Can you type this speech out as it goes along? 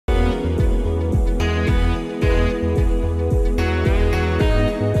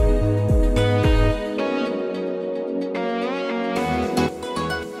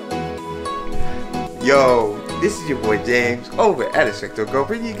your boy James over at XpectoGO,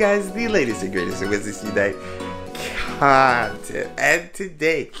 bringing you guys the latest and greatest in Wizards Unite content. And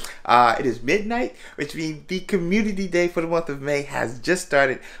today, it is midnight, which means the community day for the month of May has just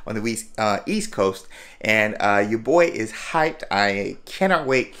started on the East Coast, and your boy is hyped. I cannot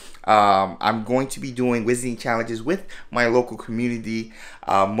wait. I'm going to be doing wizarding challenges with my local community,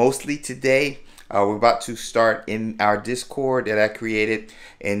 mostly today. We're about to start in our Discord that I created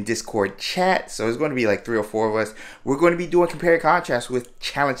in Discord chat. So it's going to be like 3 or 4 of us. We're going to be doing compare and contrast with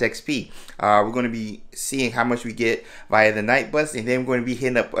Challenge XP. We're going to be seeing how much we get via the night bus, and then we're going to be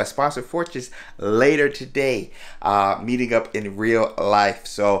hitting up a sponsored fortress later today, meeting up in real life.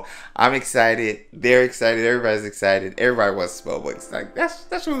 So I'm excited. They're excited. Everybody's excited. Everybody wants spellbooks. Like that's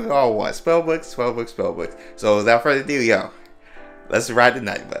what we all want. Spellbooks, spellbooks, spellbooks. So without further ado, yo, let's ride the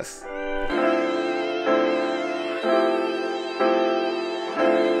night bus.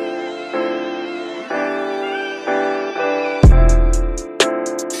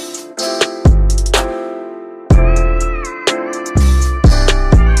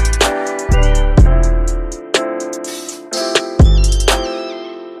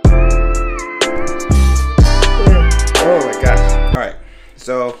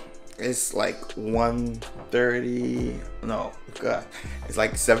 So it's like 1:30. No, God, it's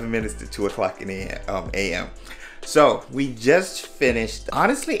like 7 minutes to 2 o'clock in the a.m. So we just finished.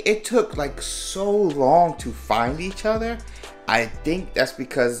 Honestly, it took like so long to find each other. I think that's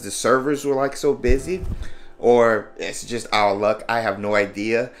because the servers were like so busy, or it's just our luck. I have no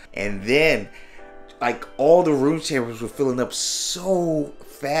idea. And then like all the room chambers were filling up so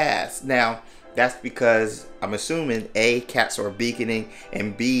fast. Now that's because I'm assuming A, cats are beaconing,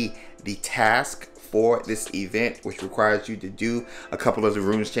 and B, the task for this event, which requires you to do a couple of the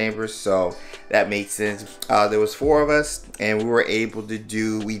rooms chambers. So that made sense. There was 4 of us, and we were able to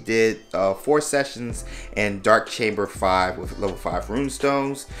do, we did 4 sessions in Dark Chamber 5 with level 5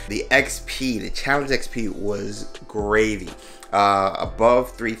 runestones. The XP, the challenge XP was gravy.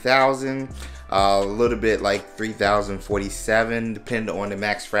 Above 3,000. A little bit like 3,047, depending on the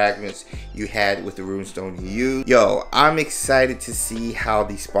max fragments you had with the runestone you used. Yo, I'm excited to see how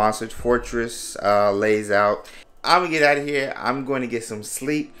the sponsored fortress lays out. I'm gonna get out of here. I'm going to get some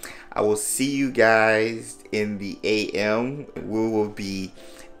sleep. I will see you guys in the AM. We will be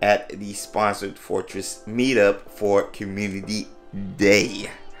at the sponsored fortress meetup for community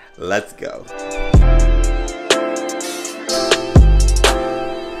day. Let's go.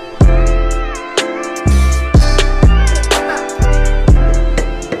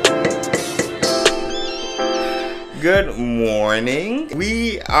 Good morning.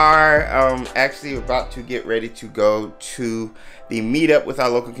 We are actually about to get ready to go to the meetup with our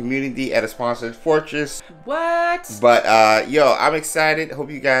local community at a sponsored fortress. What? But yo, I'm excited.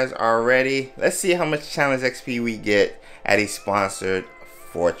 Hope you guys are ready. Let's see how much challenge XP we get at a sponsored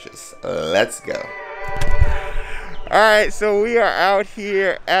fortress. Let's go. Alright, so we are out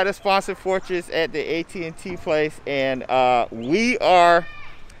here at a sponsored fortress at the AT&T place, and we are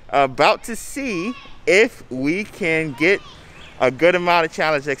about to see if we can get a good amount of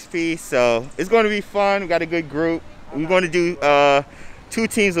challenge XP. So it's going to be fun. We got a good group. We're going to do 2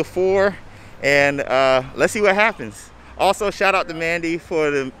 teams of 4, and let's see what happens. Also, shout out to Mandy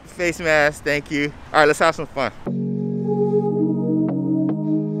for the face mask. Thank you. All right, let's have some fun.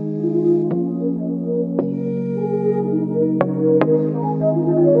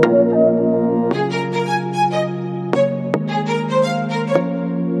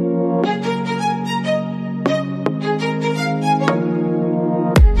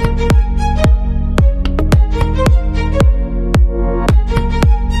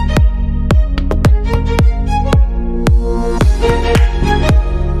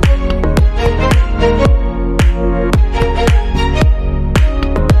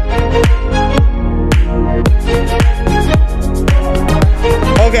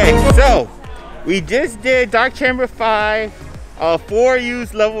 So we just did Dark Chamber 5, 4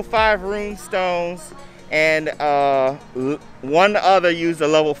 used level 5 rune stones, and 1 other used a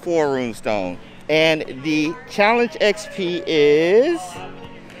level 4 rune stone. And the challenge XP is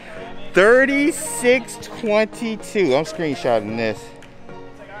 3622. I'm screenshotting this.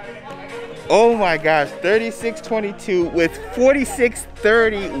 Oh my gosh, 3622 with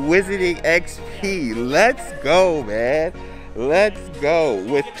 4630 wizarding XP. Let's go, man. Let's go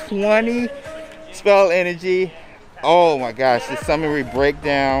with 20 spell energy. Oh my gosh, the summary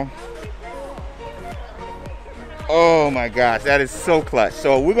breakdown. Oh my gosh, that is so clutch.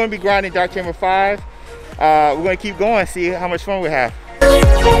 So we're going to be grinding Dark Chamber 5. We're going to keep going, see how much fun we have.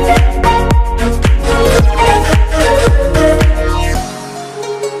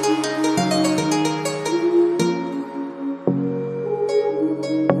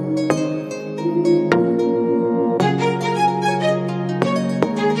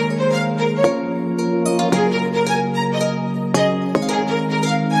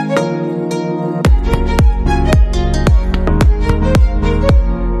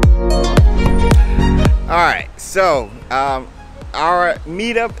 Alright, so our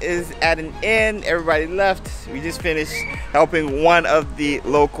meetup is at an end. Everybody left. We just finished helping one of the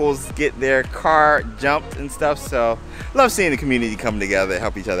locals get their car jumped and stuff. So love seeing the community come together and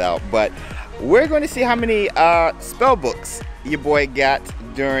help each other out. But we're going to see how many spell books your boy got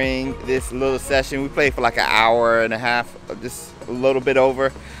during this little session. We played for like an hour and a half, just a little bit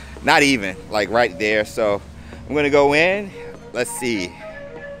over. Not even, like right there. So I'm going to go in. Let's see.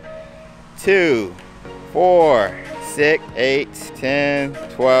 2, 4, 6, 8, 10,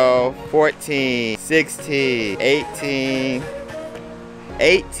 12, 14, 16, 18,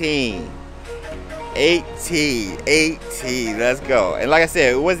 18, 18. Let's go. And like I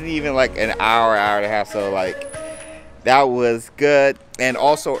said, it wasn't even like an hour and a half. So like that was good. And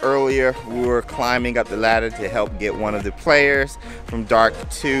also earlier we were climbing up the ladder to help get one of the players from Dark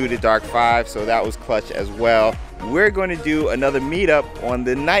 2 to Dark 5. So that was clutch as well. We're going to do another meetup on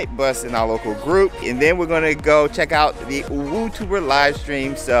the night bus in our local group, and then we're going to go check out the WUtuber live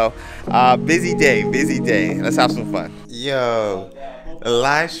stream. So busy day. Let's have some fun. Yo, the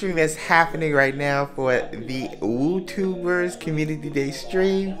live stream is happening right now for the WUtubers Community Day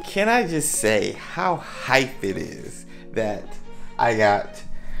stream. Can I just say how hype it is that I got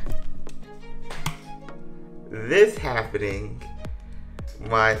this happening?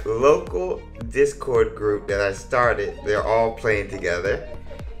 My local Discord group that I started, they're all playing together.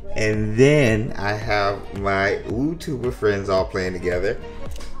 And then I have my WUtuber friends all playing together.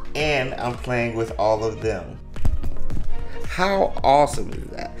 And I'm playing with all of them. How awesome is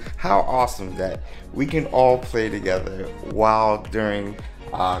that? How awesome that we can all play together while during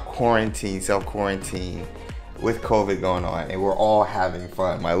quarantine, self-quarantine, with COVID going on, and we're all having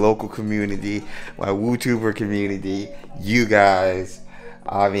fun. My local community, my WUtuber community, you guys.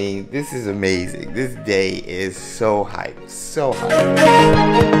 I mean, this is amazing. This day is so hyped, so hyped.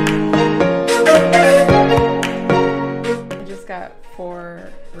 I just got 4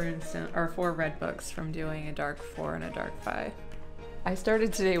 runestone or 4 red books from doing a Dark 4 and a Dark 5. I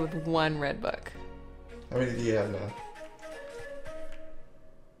started today with 1 red book. How many do you have now?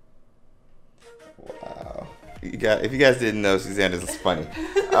 Wow. If you guys didn't know, Susanna's funny.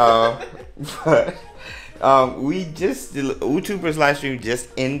 We just, the WUtubers live stream just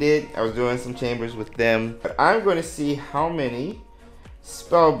ended. I was doing some chambers with them. But I'm going to see how many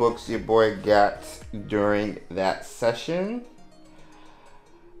spell books your boy got during that session.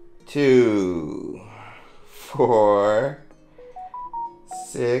 2, 4,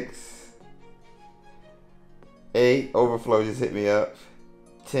 6, 8. Overflow just hit me up.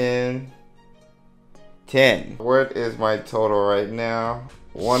 10. What is my total right now?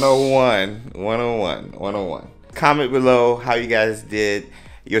 101. Comment below how you guys did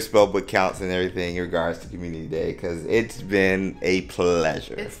your spellbook counts and everything in regards to Community Day, because it's been a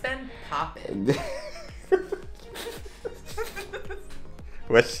pleasure. It's been popping.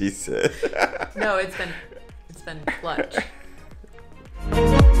 What she said. No, it's been clutch.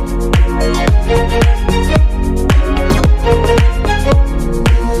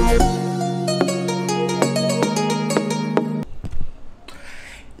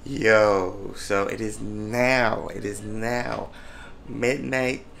 Yo, so it is now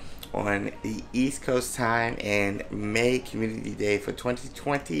midnight on the East Coast time, and May Community Day for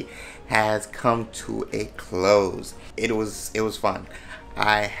 2020 has come to a close. It was fun.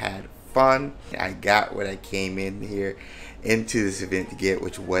 I had fun. I got what I came in here into this event to get,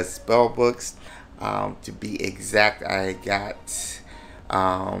 which was spell books. To be exact, I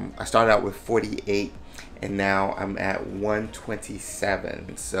started out with 48. And now I'm at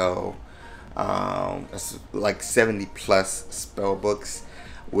 127, so that's like 70 plus spell books,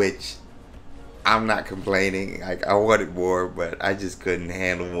 which I'm not complaining. Like, I wanted more, but I just couldn't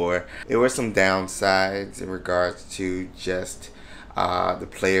handle more. There were some downsides in regards to just the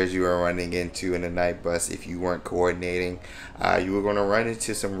players you were running into in the night bus. If you weren't coordinating, you were going to run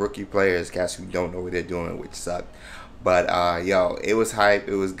into some rookie players, guys who don't know what they're doing, which sucked. But yo, it was hype.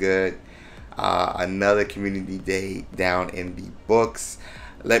 It was good. Another Community Day down in the books.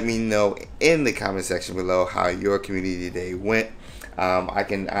 Let me know in the comment section below how your Community Day went. I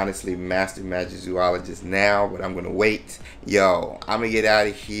can honestly master Magic Zoologist now, but I'm gonna wait. Yo, I'm gonna get out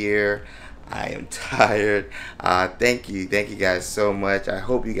of here. I am tired. Thank you guys so much. I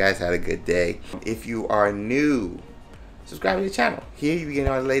hope you guys had a good day. If you are new, subscribe to the channel. Here you get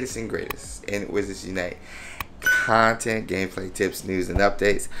all the latest and greatest in Wizards Unite content, gameplay tips, news, and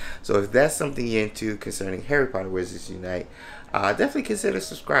updates. So if that's something you're into concerning Harry Potter Wizards Unite, definitely consider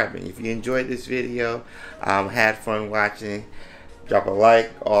subscribing. If you enjoyed this video, had fun watching, drop a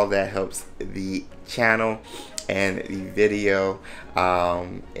like. All that helps the channel. and the video.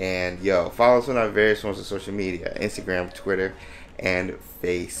 And yo, follow us on our various forms of social media: Instagram, Twitter, and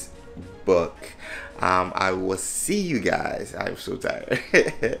Facebook. I will see you guys. I'm so tired.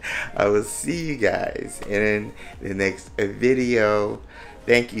 I will see you guys in the next video.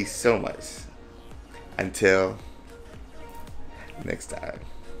 Thank you so much. Until next time.